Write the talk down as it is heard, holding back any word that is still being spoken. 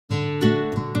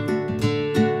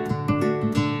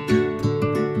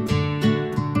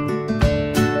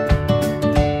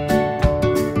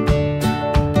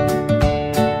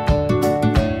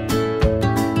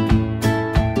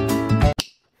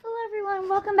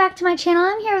back to my channel.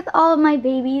 I'm here with all of my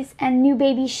babies and new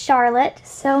baby Charlotte.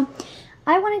 So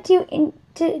I wanted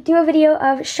to do a video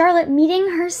of Charlotte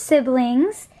meeting her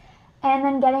siblings and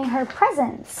then getting her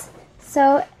presents.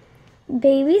 So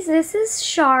babies, this is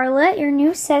Charlotte, your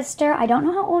new sister. I don't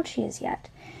know how old she is yet,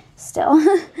 still.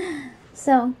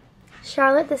 So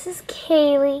Charlotte, this is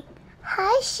Kaylee.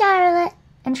 Hi, Charlotte.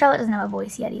 And Charlotte doesn't have a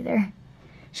voice yet either.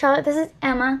 Charlotte, this is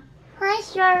Emma. Hi,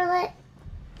 Charlotte.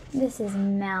 This is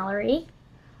Mallory.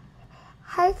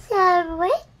 Hi,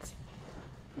 Charlotte.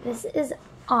 This is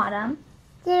Autumn.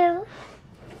 Hello.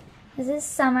 This is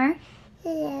Summer.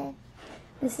 Hello.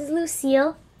 This is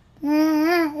Lucille.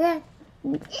 This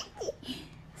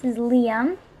is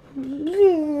Liam.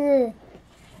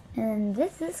 And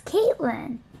this is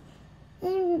Caitlin.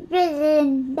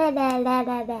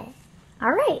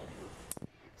 All right.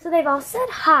 So they've all said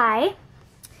hi.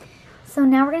 So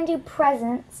now we're going to do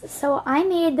presents. So I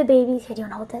made the babies, here, do you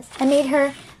want to hold this? I made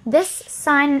her this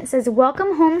sign that says,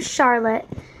 "Welcome home, Charlotte."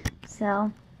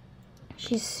 So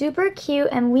she's super cute.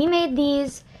 And we made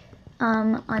these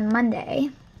on Monday.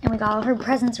 And we got all her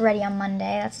presents ready on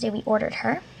Monday. That's the day we ordered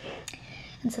her.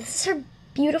 And so this is her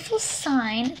beautiful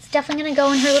sign. It's definitely going to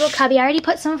go in her little cubby. I already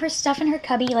put some of her stuff in her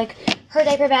cubby, like her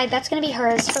diaper bag. That's going to be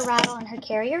hers for Rattle and her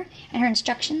carrier and her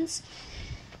instructions.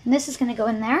 And this is going to go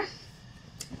in there.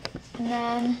 And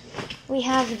then we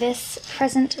have this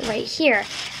present right here.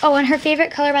 Oh, and her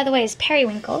favorite color, by the way, is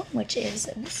periwinkle, which is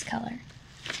this color.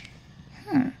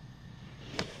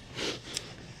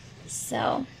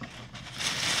 So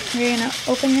we're going to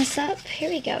open this up. Here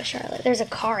we go, Charlotte. There's a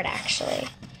card, actually.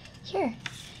 Here.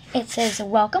 It says,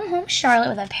 "Welcome home, Charlotte,"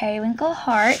 with a periwinkle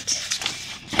heart.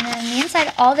 And then on the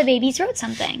inside, all the babies wrote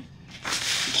something.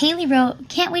 Kaylee wrote,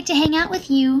 "Can't wait to hang out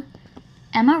with you."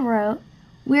 Emma wrote,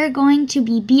 "We're going to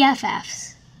be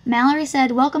BFFs." Mallory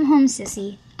said, "Welcome home,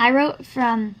 sissy." I wrote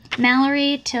from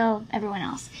Mallory till everyone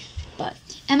else. But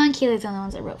Emma and Kaylee are the only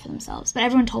ones that wrote for themselves. But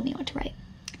everyone told me what to write.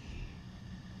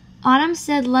 Autumn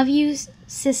said, "Love you,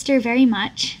 sister, very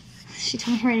much." She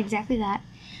told me to write exactly that.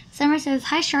 Summer says,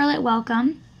 "Hi, Charlotte,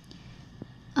 welcome."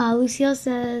 Lucille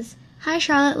says, "Hi,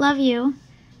 Charlotte, love you."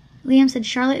 Liam said,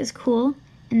 "Charlotte is cool."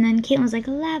 And then Caitlin was like,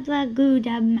 "La bla goo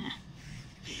da ma."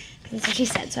 That's what she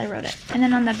said, so I wrote it. And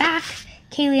then on the back,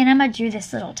 Kaylee and Emma drew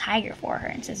this little tiger for her.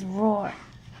 And it says, "Roar."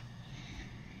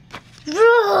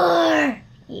 Roar!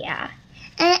 Yeah.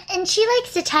 And she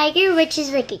likes the tiger, which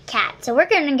is like a cat. So we're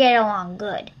going to get along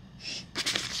good.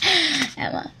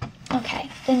 Emma. Okay.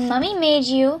 Then Mommy made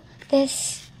you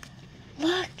this.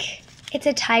 Look. It's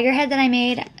a tiger head that I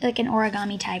made, like an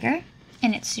origami tiger.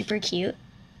 And it's super cute.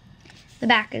 The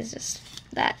back is just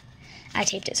that. I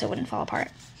taped it so it wouldn't fall apart.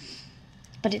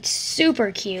 But it's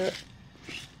super cute.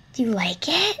 Do you like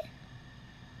it?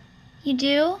 You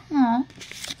do? Aw.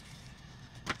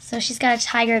 So she's got a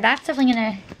tiger. That's definitely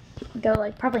going to go,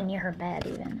 like, probably near her bed,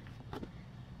 even.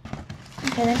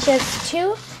 Okay, then she has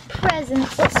two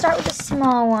presents. Let's start with the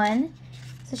small one.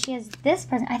 So she has this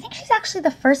present. I think she's actually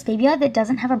the first baby that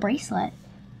doesn't have a bracelet.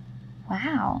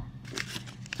 Wow.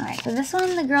 All right, so this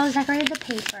one, the girls decorated the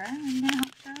paper. I'm going to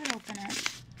help Charlotte open it.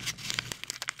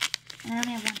 And I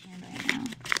only have one hand right now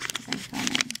because I'm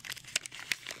filming.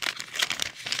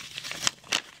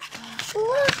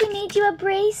 Look, we made you a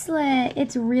bracelet.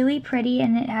 It's really pretty,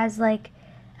 and it has, like,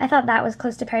 I thought that was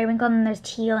close to periwinkle, and then there's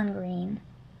teal and green.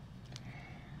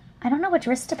 I don't know which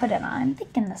wrist to put it on. I'm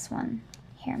thinking this one.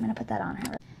 Here, I'm going to put that on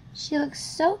her. She looks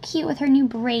so cute with her new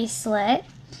bracelet.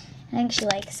 I think she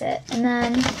likes it. And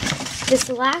then this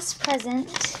last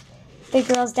present, the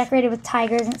girls decorated with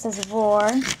tigers, and it says "Roar."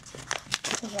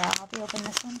 So here, I'll help you open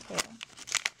this one too.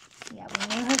 Yeah,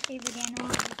 we knew her favorite animal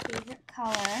was her favorite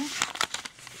color.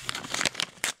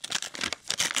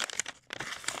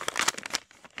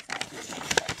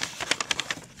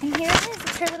 And here it is.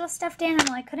 It's her little stuffed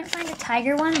animal. I couldn't find a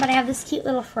tiger one, but I have this cute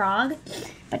little frog.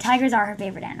 But tigers are her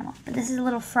favorite animal. But this is a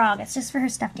little frog. It's just for her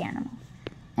stuffed animal.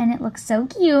 And it looks so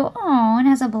cute. Oh, and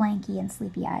it has a blankie and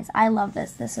sleepy eyes. I love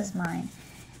this. This is mine.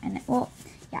 And well,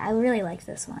 yeah, I really like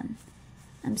this one.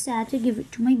 I'm sad to give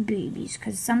it to my babies,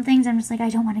 because some things I'm just like, I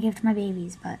don't want to give to my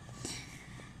babies, but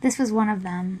this was one of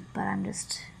them. But I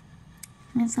just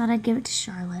thought I'd give it to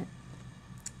Charlotte.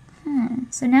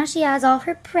 So now she has all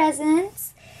her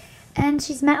presents, and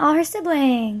she's met all her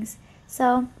siblings.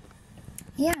 So,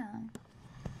 yeah.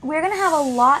 We're going to have a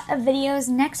lot of videos.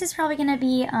 Next is probably going to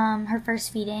be her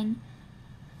first feeding.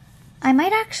 I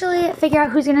might actually figure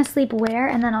out who's going to sleep where,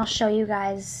 and then I'll show you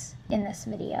guys in this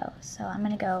video. So I'm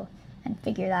going to go and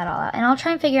figure that all out. And I'll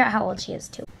try and figure out how old she is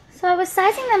too. So I was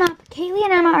sizing them up. Kaylee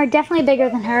and Emma are definitely bigger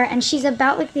than her, and she's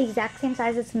about like the exact same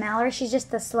size as Mallory. She's just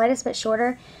the slightest bit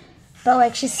shorter. but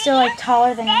like she's still like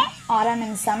taller than Autumn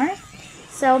and Summer.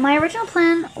 So my original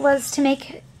plan was to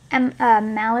make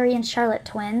Mallory and Charlotte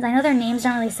twins. I know their names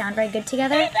don't really sound very good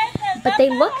together, but they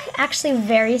look actually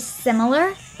very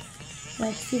similar.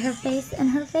 Like, see her face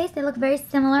and her face? They look very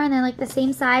similar, and they're like the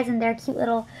same size, and they're cute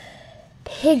little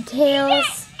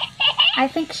pigtails. I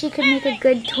think she could make a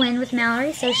good twin with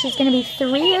Mallory, so she's going to be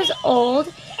 3 years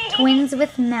old, twins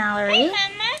with Mallory.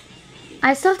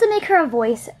 I still have to make her a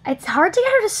voice. It's hard to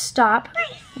get her to stop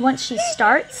once she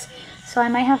starts, so I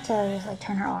might have to just like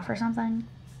turn her off or something.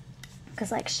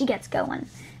 Because like she gets going,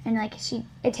 and like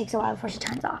it takes a while before she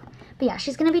turns off. But yeah,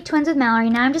 she's gonna be twins with Mallory.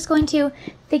 Now I'm just going to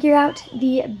figure out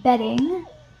the bedding.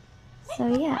 So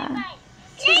yeah,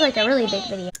 this is like a really big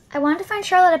video. I wanted to find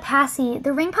Charlotte a passy.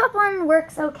 The ring pop one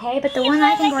works okay, but the one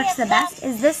I think works the best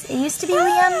is this. It used to be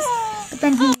Liam's, but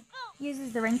then he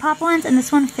uses the ring pop ones, and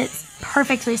this one fits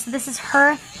perfectly. So this is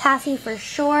her passy for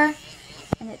sure,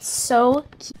 and it's so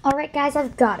cute. All right, guys,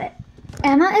 I've got it.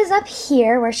 Emma is up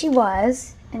here where she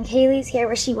was, and Kaylee's here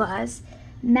where she was.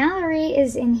 Mallory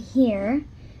is in here.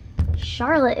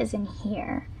 Charlotte is in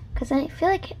here, because I feel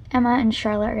like Emma and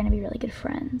Charlotte are going to be really good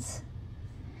friends.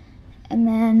 And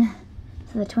then,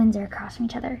 so the twins are across from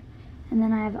each other. And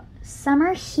then I have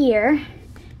Summer here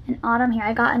and Autumn here.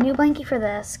 I got a new blankie for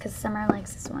this because Summer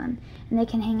likes this one, and they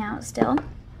can hang out still.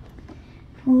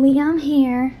 Liam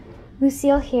here,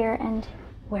 Lucille here, and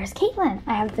where's Caitlin?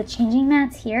 I have the changing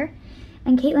mats here,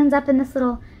 and Caitlin's up in this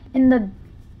little, in the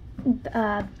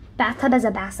bathtub as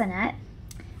a bassinet.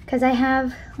 Because I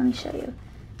have, let me show you.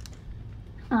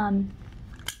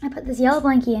 I put this yellow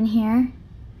blankie in here,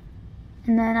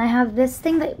 and then I have this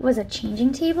thing that was a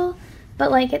changing table,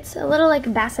 but like it's a little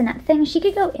like bassinet thing. She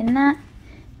could go in that,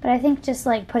 but I think just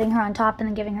like putting her on top and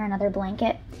then giving her another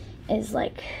blanket is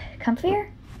like comfier.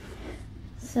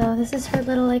 So this is her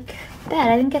little like bed.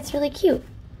 I think it's really cute.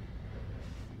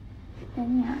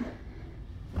 And yeah,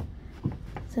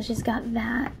 so she's got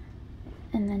that.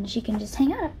 And then she can just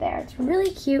hang out up there. It's really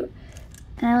cute,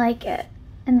 and I like it.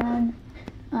 And then,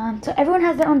 so everyone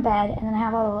has their own bed, and then I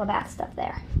have all the little bath stuff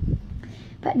there.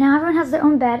 But now everyone has their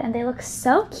own bed, and they look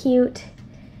so cute.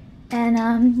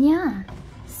 And yeah,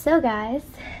 so guys,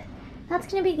 that's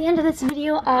gonna be the end of this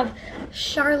video of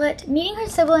Charlotte meeting her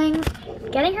siblings,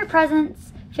 getting her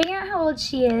presents, figuring out how old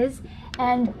she is,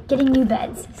 and getting new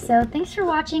beds. So thanks for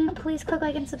watching. Please click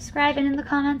like and subscribe, and in the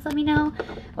comments let me know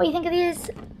what you think of these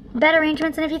bed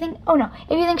arrangements, and if you think,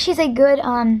 if you think she's a good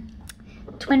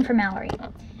twin for Mallory.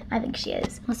 I think she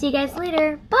is. We'll see you guys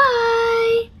later.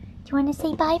 Bye! Do you want to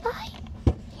say bye-bye?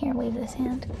 Here, wave this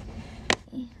hand.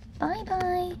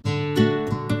 Bye-bye.